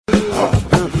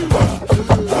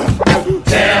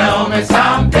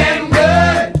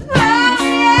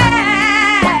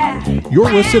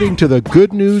You're listening to the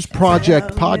Good News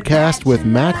Project podcast with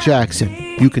Matt Jackson.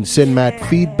 You can send Matt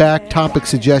feedback, topic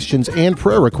suggestions, and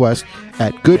prayer requests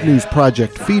at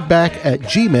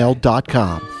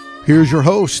goodnewsprojectfeedback@gmail.com. Here's your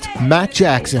host, Matt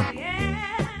Jackson.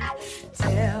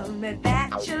 Tell me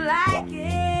that you like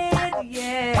it,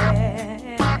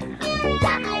 yeah.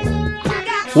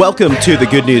 Welcome to the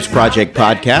Good News Project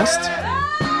podcast.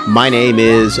 My name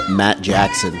is Matt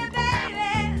Jackson.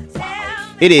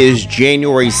 It is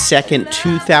January 2nd,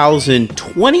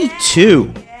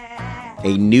 2022.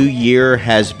 A new year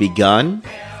has begun,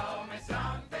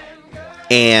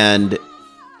 and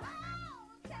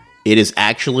it is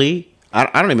actually,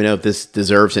 I don't even know if this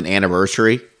deserves an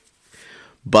anniversary,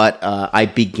 but I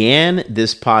began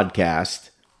this podcast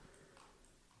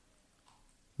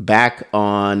back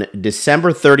on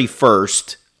December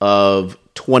 31st of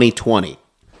 2020.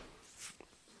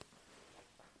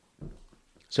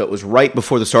 So it was right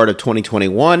before the start of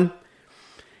 2021,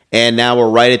 and now we're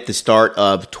right at the start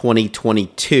of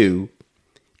 2022,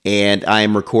 and I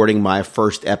am recording my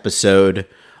first episode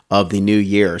of the new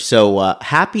year. So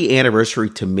happy anniversary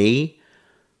to me.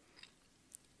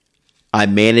 I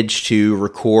managed to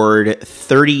record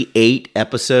 38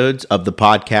 episodes of the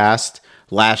podcast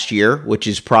last year, which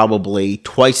is probably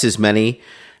twice as many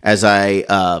as I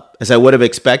would have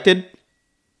expected.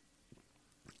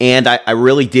 And I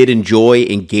really did enjoy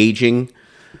engaging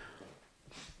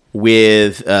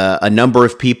with a number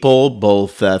of people,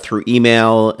 both through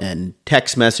email and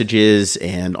text messages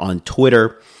and on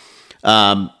Twitter.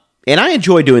 And I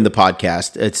enjoy doing the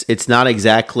podcast. It's not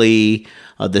exactly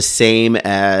the same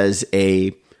as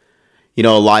a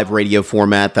live radio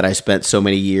format that I spent so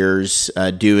many years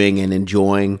doing and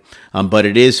enjoying. But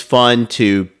it is fun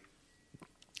to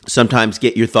sometimes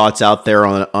get your thoughts out there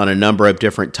on a number of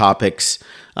different topics.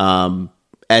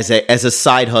 As a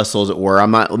side hustle, as it were.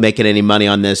 I'm not making any money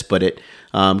on this, but it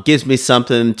gives me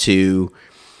something to,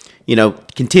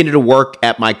 continue to work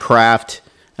at my craft.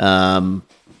 You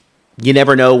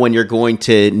never know when you're going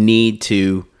to need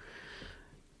to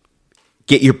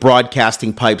get your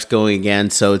broadcasting pipes going again,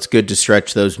 so it's good to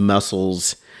stretch those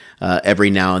muscles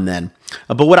every now and then.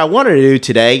 But what I wanted to do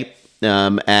today,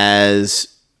 as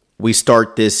we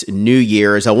start this new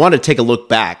year, is I want to take a look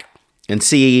back and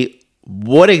see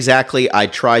what exactly I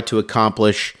tried to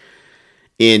accomplish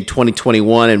in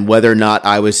 2021 and whether or not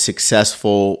I was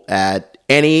successful at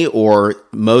any or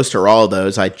most or all of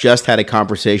those. I just had a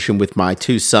conversation with my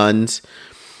two sons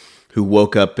who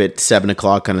woke up at 7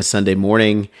 o'clock on a Sunday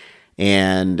morning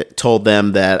and told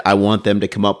them that I want them to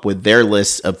come up with their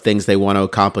lists of things they want to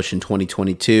accomplish in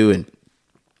 2022. And,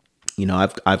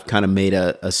 I've kind of made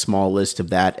a small list of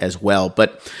that as well.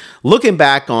 But looking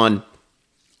back on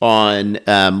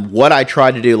what I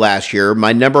tried to do last year,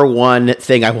 my number one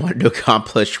thing I wanted to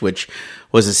accomplish, which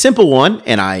was a simple one,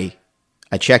 and I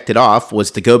checked it off,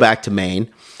 was to go back to Maine.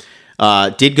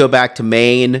 Did go back to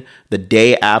Maine the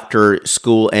day after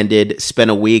school ended,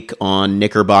 spent a week on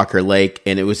Knickerbocker Lake,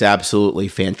 and it was absolutely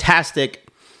fantastic.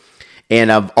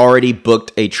 And I've already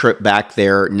booked a trip back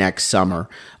there next summer.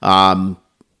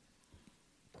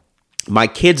 My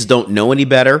kids don't know any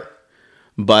better,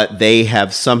 but they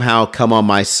have somehow come on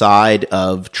my side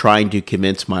of trying to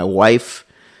convince my wife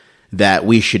that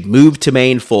we should move to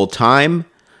Maine full time.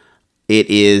 It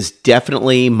is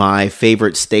definitely my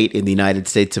favorite state in the United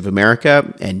States of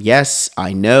America. And yes,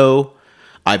 I know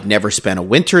I've never spent a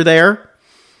winter there.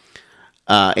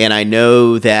 And I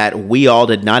know that we all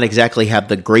did not exactly have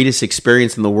the greatest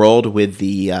experience in the world with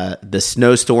the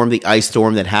snowstorm, the ice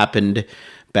storm that happened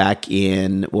back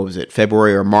in,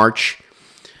 February or March.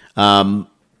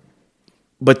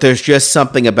 But there's just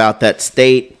something about that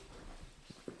state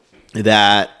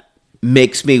that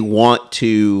makes me want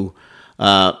to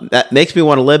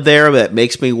live there. That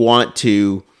makes me want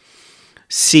to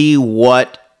see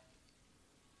what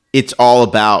it's all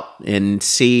about and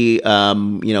see,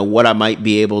 what I might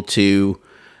be able to,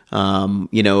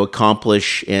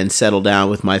 accomplish and settle down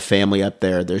with my family up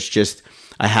there.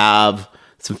 I have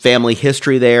some family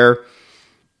history there,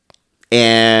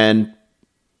 and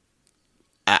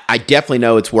I definitely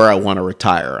know it's where I want to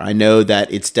retire. I know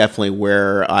that it's definitely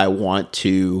where I want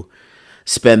to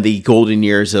spend the golden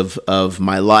years of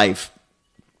my life.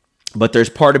 But there's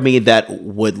part of me that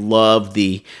would love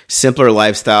the simpler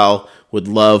lifestyle, would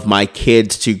love my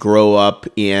kids to grow up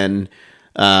in,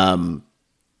 smaller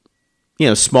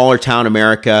town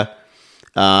America,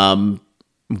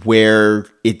 where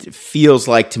it feels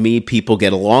like, to me, people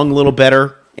get along a little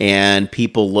better and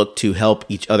people look to help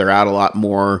each other out a lot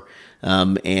more.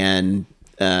 And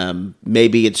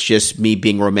maybe it's just me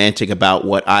being romantic about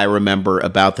what I remember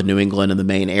about the New England and the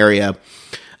Maine area.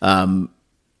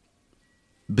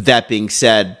 But that being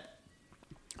said,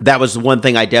 that was one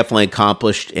thing I definitely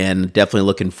accomplished, and definitely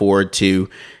looking forward to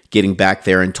getting back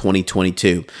there in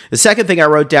 2022. The second thing I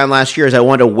wrote down last year is I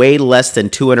wanted to weigh less than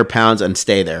 200 pounds and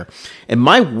stay there. And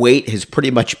my weight has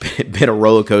pretty much been a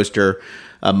roller coaster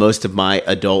most of my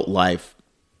adult life.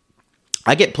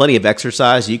 I get plenty of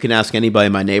exercise. You can ask anybody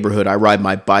in my neighborhood. I ride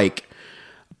my bike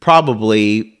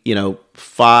probably,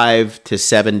 5 to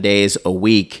 7 days a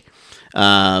week.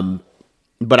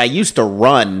 But I used to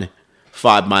run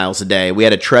 5 miles a day. We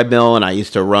had a treadmill, and I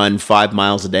used to run 5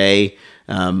 miles a day.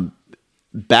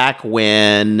 Back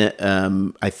when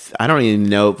I don't even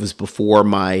know if it was before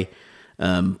my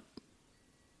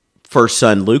first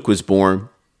son Luke was born.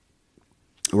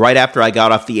 Right after I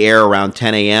got off the air around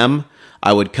 10 a.m.,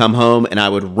 I would come home and I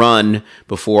would run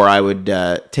before I would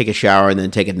take a shower and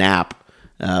then take a nap.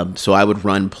 So I would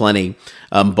run plenty.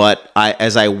 But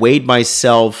as I weighed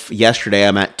myself yesterday,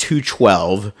 I'm at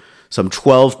 212. So I'm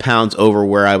 12 pounds over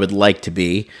where I would like to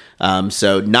be.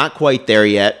 So not quite there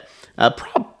yet.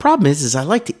 Problem is I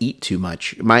like to eat too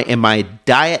much. My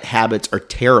diet habits are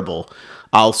terrible.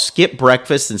 I'll skip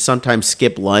breakfast and sometimes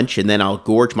skip lunch, and then I'll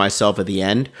gorge myself at the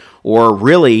end. Or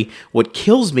really, what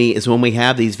kills me is when we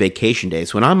have these vacation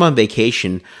days. When I'm on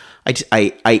vacation,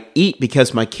 I eat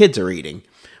because my kids are eating.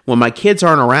 When my kids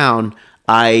aren't around,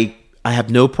 I have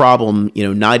no problem,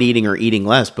 not eating or eating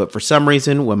less. But for some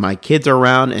reason, when my kids are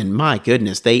around, and my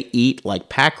goodness, they eat like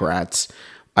pack rats,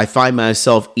 I find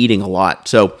myself eating a lot.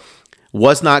 So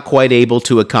was not quite able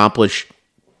to accomplish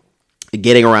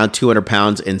getting around 200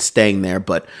 pounds and staying there,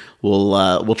 but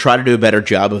we'll try to do a better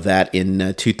job of that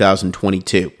in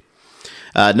 2022.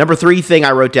 Number 3 thing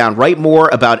I wrote down: write more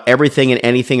about everything and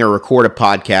anything or record a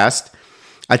podcast.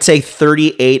 I'd say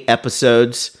 38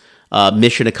 episodes,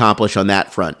 mission accomplished on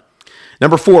that front.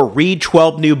 Number 4, read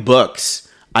 12 new books.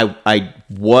 I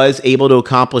was able to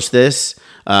accomplish this.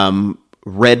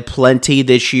 Read plenty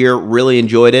this year, really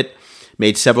enjoyed it.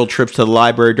 Made several trips to the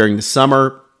library during the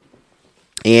summer.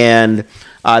 And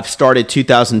I've started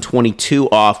 2022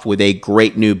 off with a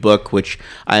great new book, which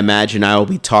I imagine I will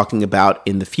be talking about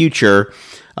in the future.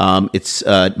 It's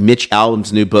Mitch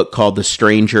Albom's new book called The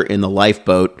Stranger in the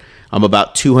Lifeboat. I'm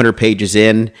about 200 pages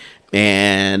in,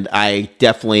 and I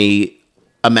definitely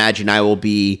imagine I will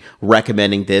be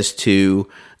recommending this to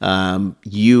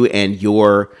you and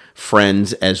your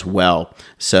friends as well.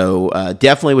 So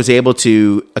definitely was able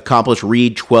to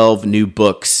read 12 new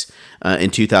books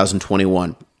in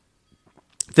 2021.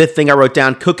 Fifth thing I wrote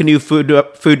down: cook a new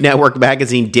Food Network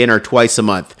magazine dinner twice a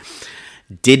month.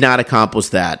 Did not accomplish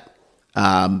that.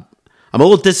 I'm a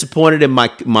little disappointed in my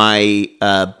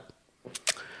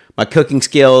cooking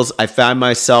skills. I found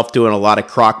myself doing a lot of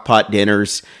crock pot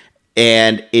dinners,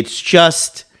 and it's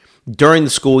just during the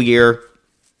school year,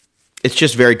 it's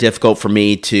just very difficult for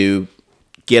me to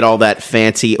get all that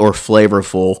fancy or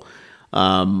flavorful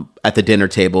at the dinner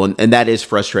table. And that is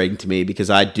frustrating to me because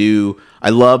I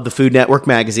love the Food Network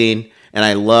magazine, and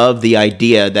I love the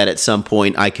idea that at some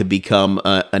point I could become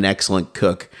an excellent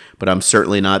cook, but I'm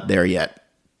certainly not there yet.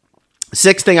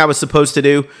 Sixth thing I was supposed to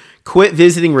do: quit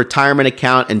visiting retirement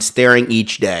account and staring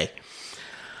each day.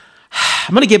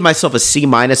 I'm going to give myself a C-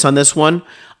 on this one.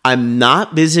 I'm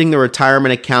not visiting the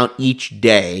retirement account each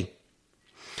day,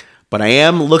 but I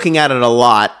am looking at it a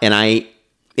lot, and I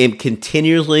am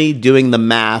continually doing the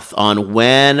math on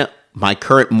when my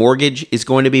current mortgage is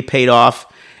going to be paid off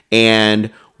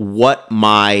and what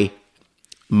my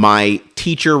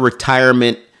teacher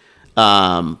retirement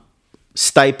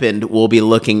stipend will be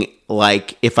looking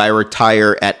like if I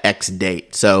retire at X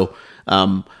date. So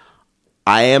I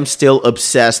am still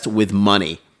obsessed with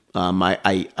money.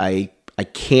 I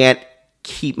can't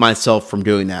keep myself from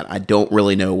doing that. I don't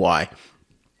really know why.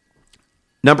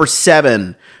 Number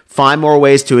 7, find more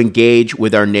ways to engage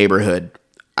with our neighborhood.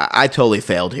 I totally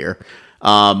failed here.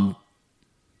 I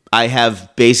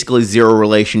have basically zero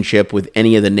relationship with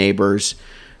any of the neighbors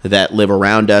that live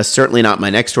around us. Certainly not my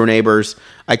next door neighbors.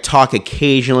 I talk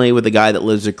occasionally with the guy that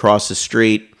lives across the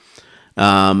street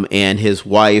and his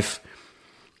wife.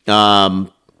 My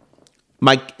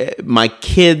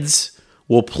kids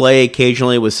will play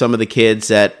occasionally with some of the kids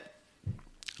that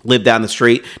live down the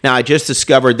street. Now, I just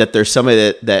discovered that there's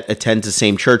somebody that attends the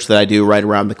same church that I do right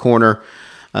around the corner.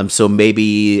 So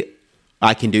maybe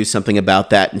I can do something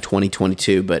about that in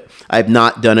 2022, but I've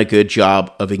not done a good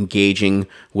job of engaging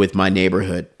with my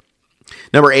neighborhood.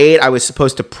 Number 8, I was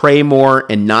supposed to pray more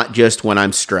and not just when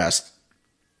I'm stressed.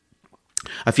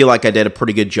 I feel like I did a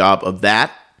pretty good job of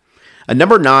that.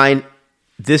 Number 9,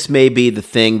 this may be the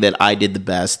thing that I did the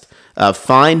best.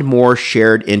 Find more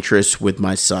shared interests with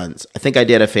my sons. I think I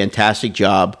did a fantastic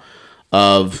job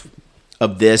of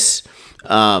this.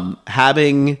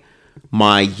 having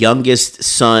my youngest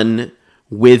son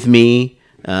with me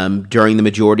during the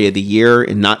majority of the year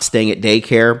and not staying at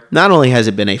daycare, not only has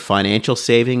it been a financial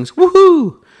savings,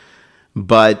 woohoo,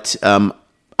 but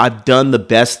I've done the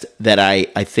best that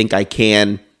I think I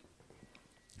can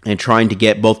and trying to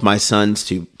get both my sons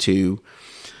to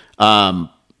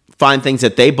find things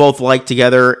that they both like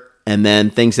together and then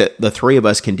things that the three of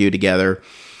us can do together.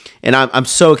 And I'm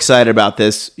so excited about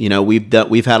this. You know, we've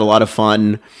had a lot of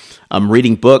fun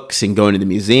reading books and going to the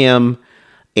museum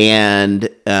and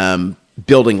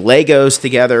building Legos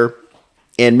together.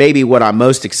 And maybe what I'm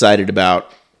most excited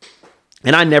about,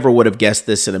 and I never would have guessed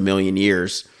this in a million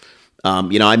years,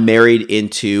 I'm married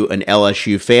into an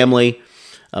LSU family.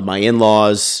 My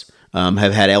in-laws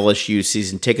have had LSU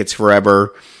season tickets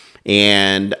forever,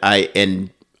 and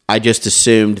I just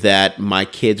assumed that my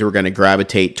kids were going to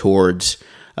gravitate towards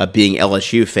being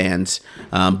LSU fans.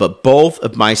 But both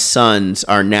of my sons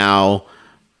are now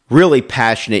really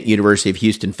passionate University of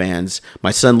Houston fans.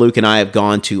 My son Luke and I have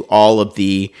gone to all of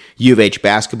the U of H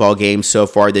basketball games so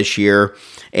far this year,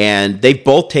 and they've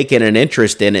both taken an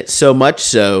interest in it, so much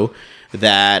so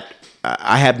that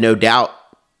I have no doubt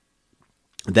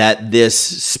that this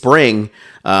spring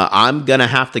I'm going to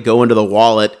have to go into the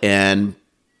wallet and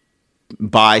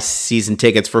buy season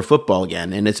tickets for football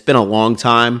again. And it's been a long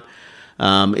time.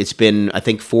 It's been, I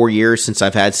think, 4 years since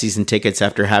I've had season tickets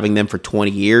after having them for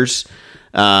 20 years.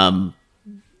 But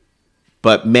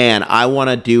man, I want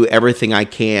to do everything I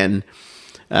can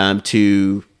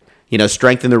to,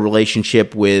 strengthen the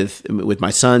relationship with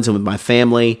my sons and with my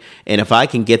family. And if I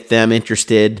can get them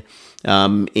interested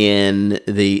in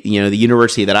the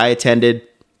university that I attended,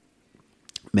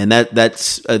 man,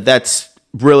 that's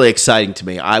really exciting to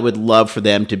me. I would love for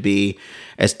them to be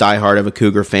as diehard of a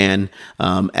Cougar fan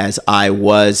as I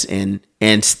was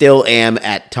and still am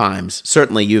at times.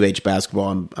 Certainly, U of H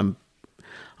basketball.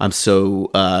 I'm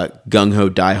so gung-ho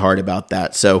diehard about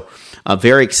that. So I'm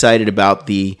very excited about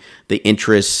the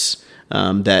interests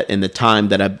that and the time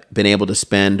that I've been able to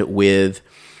spend with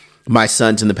my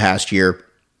sons in the past year.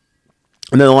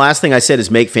 And then the last thing I said is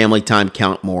make family time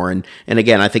count more. And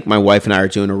again, I think my wife and I are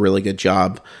doing a really good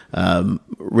job of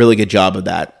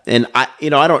that. And I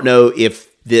don't know if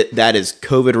that is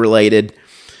COVID related.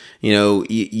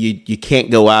 You can't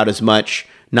go out as much.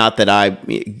 Not that I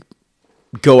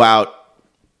go out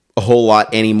a whole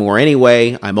lot anymore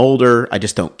anyway. I'm older. I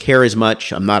just don't care as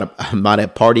much. I'm not a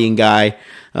partying guy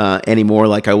anymore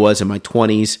like I was in my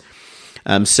 20s.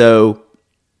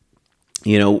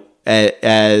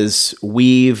 As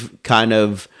we've kind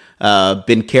of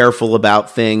been careful about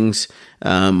things,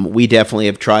 we definitely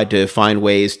have tried to find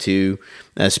ways to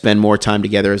spend more time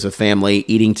together as a family,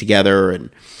 eating together and,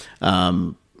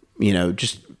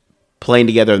 just playing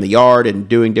together in the yard and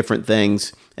doing different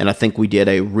things. And I think we did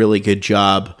a really good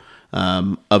job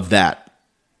of that.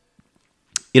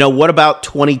 What about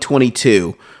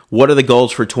 2022? What are the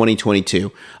goals for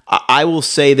 2022? I will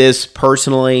say this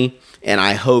personally, and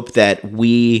I hope that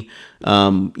we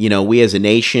as a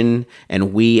nation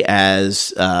and we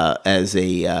as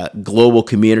a global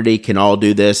community can all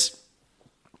do this.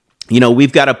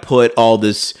 We've got to put all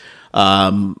this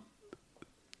COVID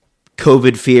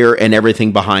fear and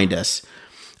everything behind us.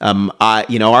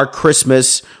 Our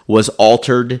Christmas was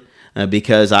altered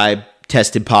because I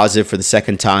tested positive for the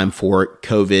second time for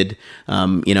COVID.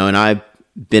 And I've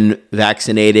been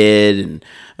vaccinated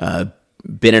and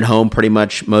been at home pretty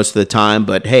much most of the time,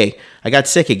 but hey, I got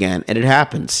sick again, and it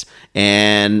happens.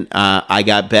 And I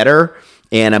got better,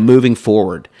 and I'm moving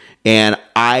forward. And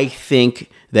I think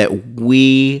that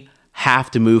we have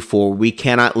to move forward. We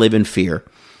cannot live in fear.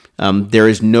 There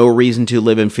is no reason to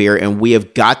live in fear, and we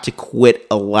have got to quit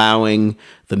allowing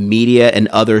the media and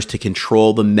others to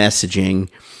control the messaging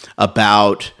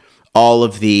about all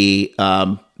of the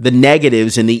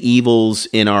negatives and the evils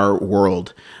in our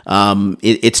world.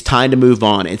 It's time to move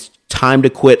on. It's time to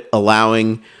quit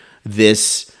allowing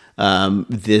this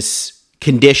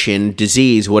condition,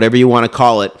 disease, whatever you want to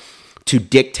call it, to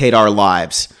dictate our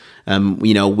lives.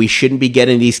 We shouldn't be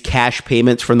getting these cash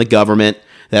payments from the government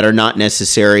that are not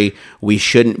necessary. We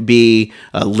shouldn't be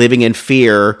living in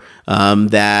fear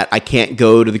that I can't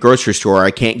go to the grocery store, or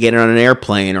I can't get on an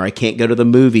airplane, or I can't go to the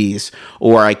movies,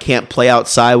 or I can't play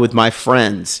outside with my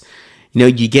friends.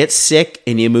 You get sick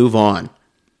and you move on.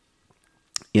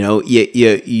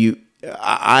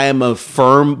 I am a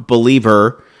firm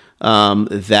believer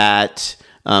that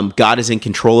God is in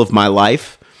control of my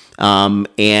life. When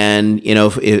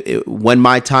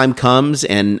my time comes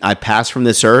and I pass from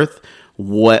this earth,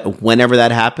 whenever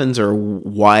that happens or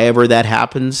whyever that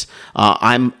happens,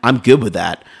 I'm good with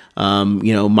that.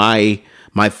 My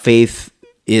faith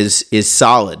is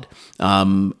solid.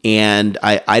 And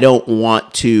I don't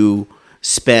want to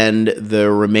spend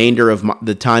the remainder of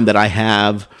the time that I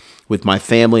have with my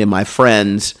family and my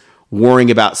friends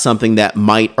worrying about something that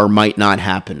might or might not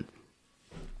happen.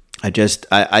 I just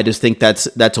think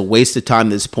that's a waste of time at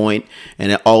this point,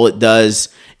 and all it does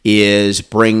is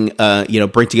bring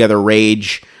together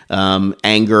rage,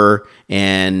 anger,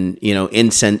 and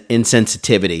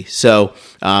insensitivity. So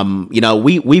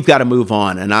we've got to move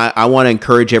on, and I want to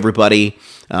encourage everybody.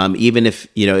 Even if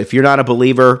you're not a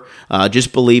believer,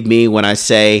 just believe me when I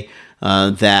say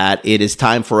that it is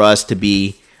time for us to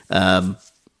be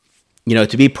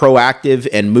proactive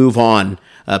and move on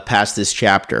past this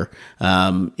chapter.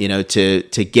 To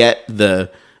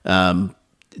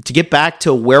get back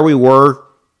to where we were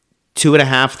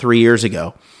 2.5-3 years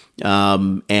ago,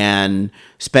 and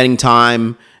spending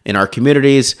time in our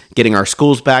communities, getting our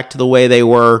schools back to the way they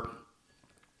were,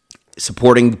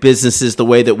 supporting businesses the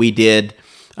way that we did.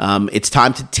 It's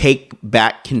time to take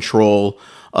back control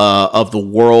of the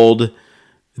world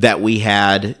that we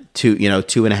had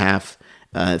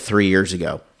 2.5-3 years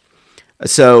ago.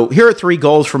 So here are 3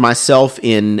 goals for myself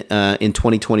in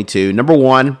 2022. Number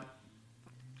 1,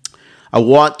 I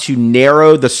want to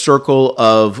narrow the circle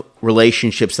of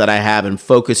relationships that I have and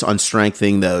focus on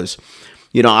strengthening those.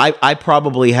 I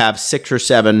probably have 6 or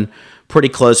 7 pretty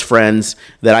close friends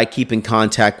that I keep in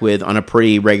contact with on a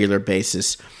pretty regular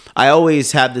basis. I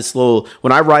always have this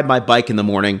when I ride my bike in the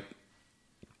morning,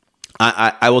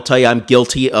 I will tell you I'm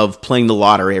guilty of playing the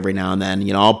lottery every now and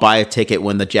then. I'll buy a ticket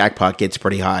when the jackpot gets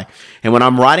pretty high. And when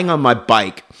I'm riding on my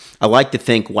bike, I like to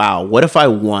think, wow, what if I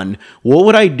won? What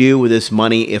would I do with this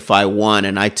money if I won?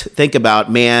 And I think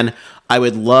about, man, I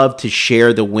would love to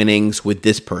share the winnings with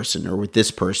this person or with this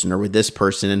person or with this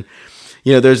person. And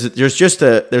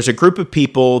there's a group of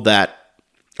people that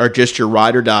are just your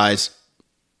ride or dies.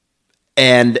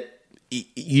 And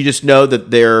you just know that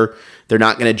they're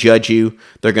not going to judge you.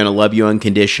 They're going to love you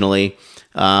unconditionally.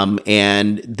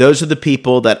 And those are the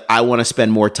people that I want to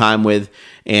spend more time with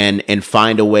and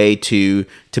find a way to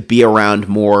be around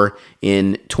more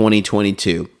in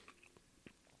 2022.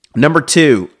 Number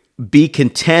 2, be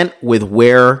content with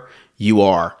where you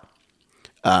are.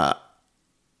 I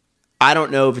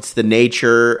don't know if it's the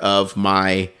nature of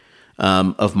my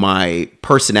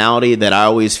personality that I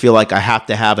always feel like I have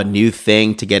to have a new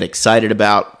thing to get excited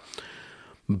about.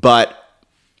 But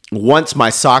once my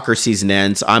soccer season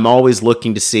ends, I'm always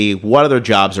looking to see what other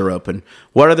jobs are open,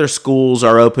 what other schools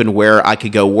are open where I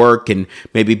could go work and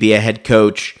maybe be a head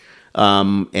coach,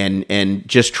 and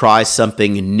just try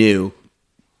something new.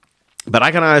 But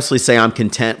I can honestly say I'm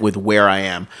content with where I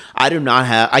am.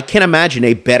 I can't imagine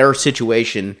a better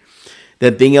situation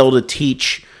than being able to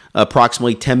teach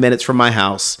approximately 10 minutes from my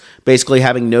house, basically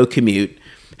having no commute,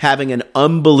 having an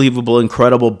unbelievable,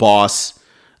 incredible boss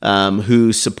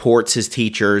who supports his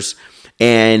teachers,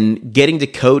 and getting to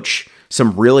coach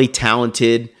some really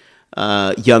talented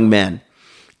young men.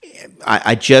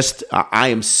 I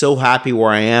am so happy where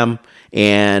I am,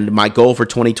 and my goal for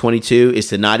 2022 is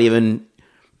to not even,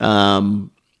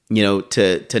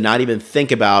 to not even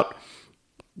think about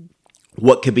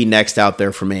what could be next out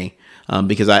there for me.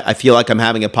 Because I feel like I'm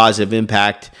having a positive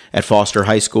impact at Foster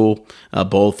High School,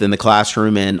 both in the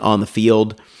classroom and on the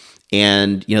field.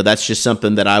 And, that's just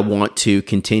something that I want to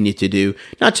continue to do.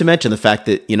 Not to mention the fact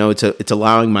that, it's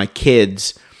allowing my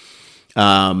kids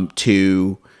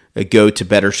to go to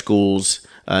better schools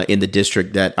in the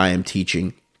district that I am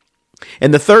teaching.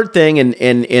 And the third thing,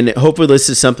 and hopefully this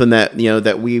is something that,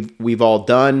 that we've all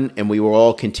done and we will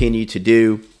all continue to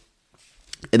do.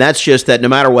 And that's just that no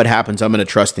matter what happens, I'm going to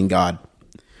trust in God.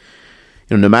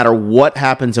 No matter what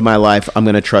happens in my life, I'm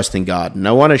going to trust in God. And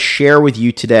I want to share with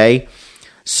you today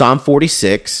Psalm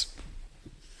 46.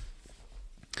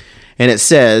 And it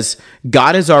says,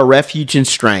 God is our refuge and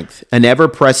strength, an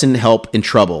ever-present help in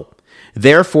trouble.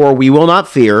 Therefore we will not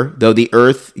fear, though the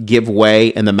earth give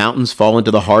way and the mountains fall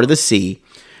into the heart of the sea,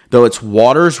 though its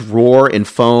waters roar and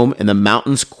foam and the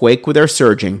mountains quake with their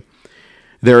surging.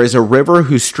 There is a river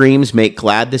whose streams make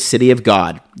glad the city of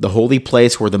God, the holy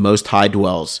place where the Most High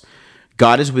dwells.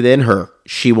 God is within her.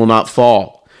 She will not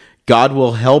fall. God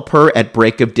will help her at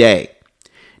break of day.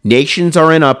 Nations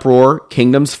are in uproar.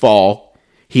 Kingdoms fall.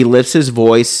 He lifts his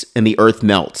voice and the earth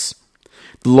melts.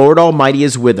 The Lord Almighty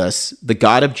is with us. The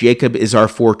God of Jacob is our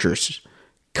fortress.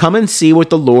 Come and see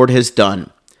what the Lord has done,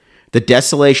 the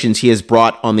desolations he has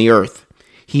brought on the earth.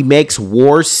 He makes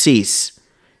wars cease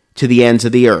to the ends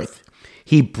of the earth.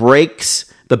 He breaks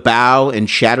the bow and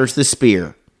shatters the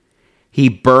spear. He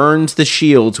burns the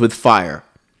shields with fire.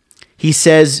 He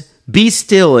says, "Be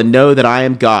still and know that I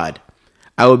am God.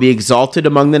 I will be exalted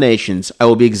among the nations. I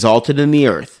will be exalted in the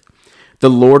earth. The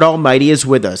Lord Almighty is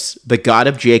with us. The God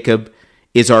of Jacob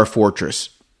is our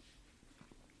fortress.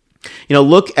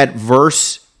 Look at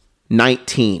verse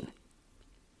 19.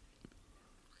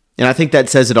 And I think that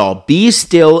says it all. Be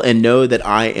still and know that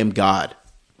I am God.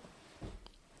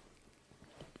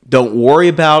 Don't worry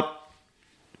about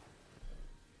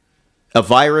a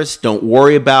virus. Don't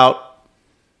worry about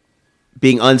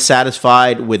being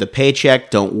unsatisfied with a paycheck.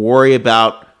 Don't worry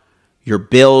about your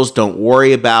bills. Don't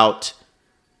worry about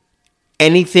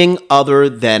anything other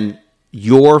than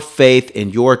your faith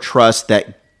and your trust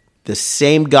that the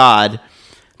same God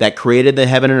that created the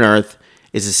heaven and earth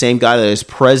is the same God that is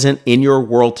present in your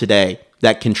world today,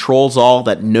 that controls all,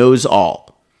 that knows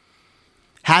all.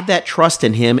 Have that trust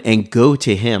in him and go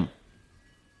to him.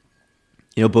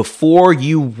 Before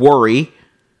you worry,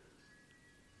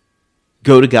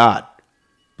 go to God.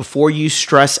 Before you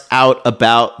stress out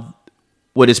about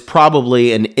what is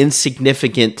probably an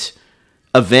insignificant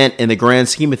event in the grand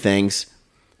scheme of things,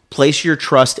 place your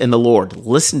trust in the Lord.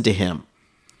 Listen to him.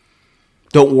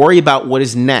 Don't worry about what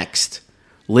is next.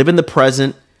 Live in the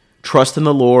present. Trust in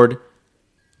the Lord.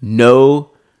 Know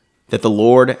that the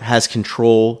Lord has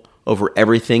control over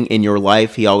everything in your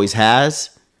life. He always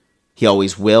has. He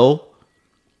always will.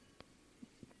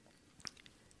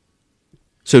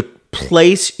 So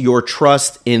place your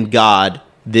trust in God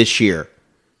this year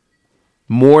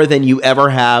more than you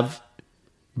ever have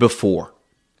before.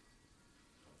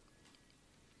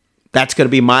 That's going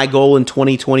to be my goal in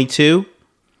 2022.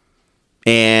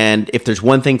 And if there's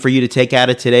one thing for you to take out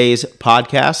of today's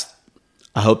podcast,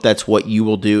 I hope that's what you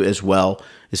will do as well,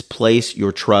 is place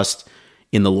your trust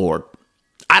in the Lord.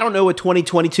 I don't know what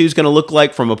 2022 is going to look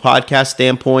like from a podcast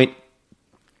standpoint.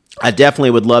 I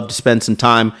definitely would love to spend some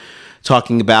time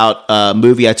talking about a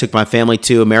movie I took my family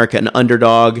to, American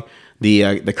Underdog,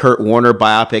 the Kurt Warner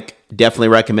biopic. Definitely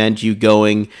recommend you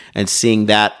going and seeing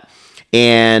that.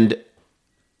 And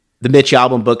the Mitch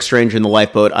Albom book, Stranger in the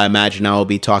Lifeboat, I imagine I will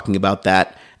be talking about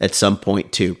that at some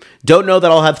point too. Don't know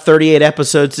that I'll have 38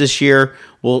 episodes this year.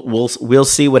 We'll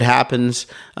see what happens.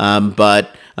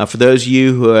 But for those of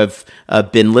you who have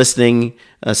been listening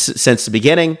since the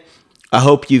beginning, I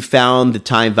hope you found the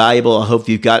time valuable. I hope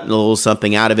you've gotten a little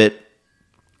something out of it.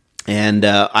 And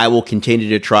I will continue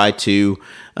to try to,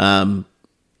 find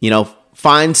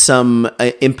some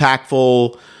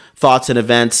impactful thoughts and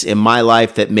events in my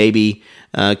life that maybe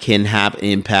can have an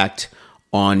impact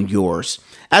on yours.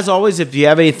 As always, if you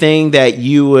have anything that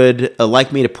you would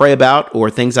like me to pray about or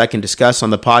things I can discuss on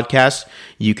the podcast,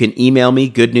 you can email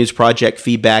me,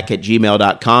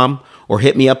 goodnewsprojectfeedback@gmail.com, or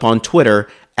hit me up on Twitter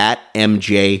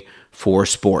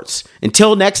 @MJ4Sports.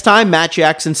 Until next time, Matt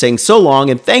Jackson saying so long,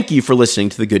 and thank you for listening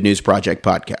to the Good News Project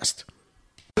podcast.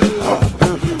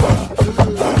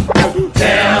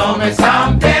 Tell me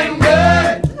something good.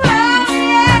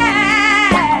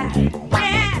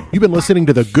 You've been listening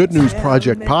to the Good News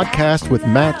Project podcast with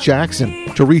Matt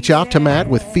Jackson. To reach out to Matt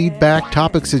with feedback,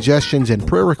 topic suggestions, and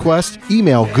prayer requests,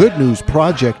 email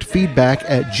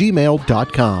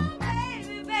goodnewsprojectfeedback@gmail.com.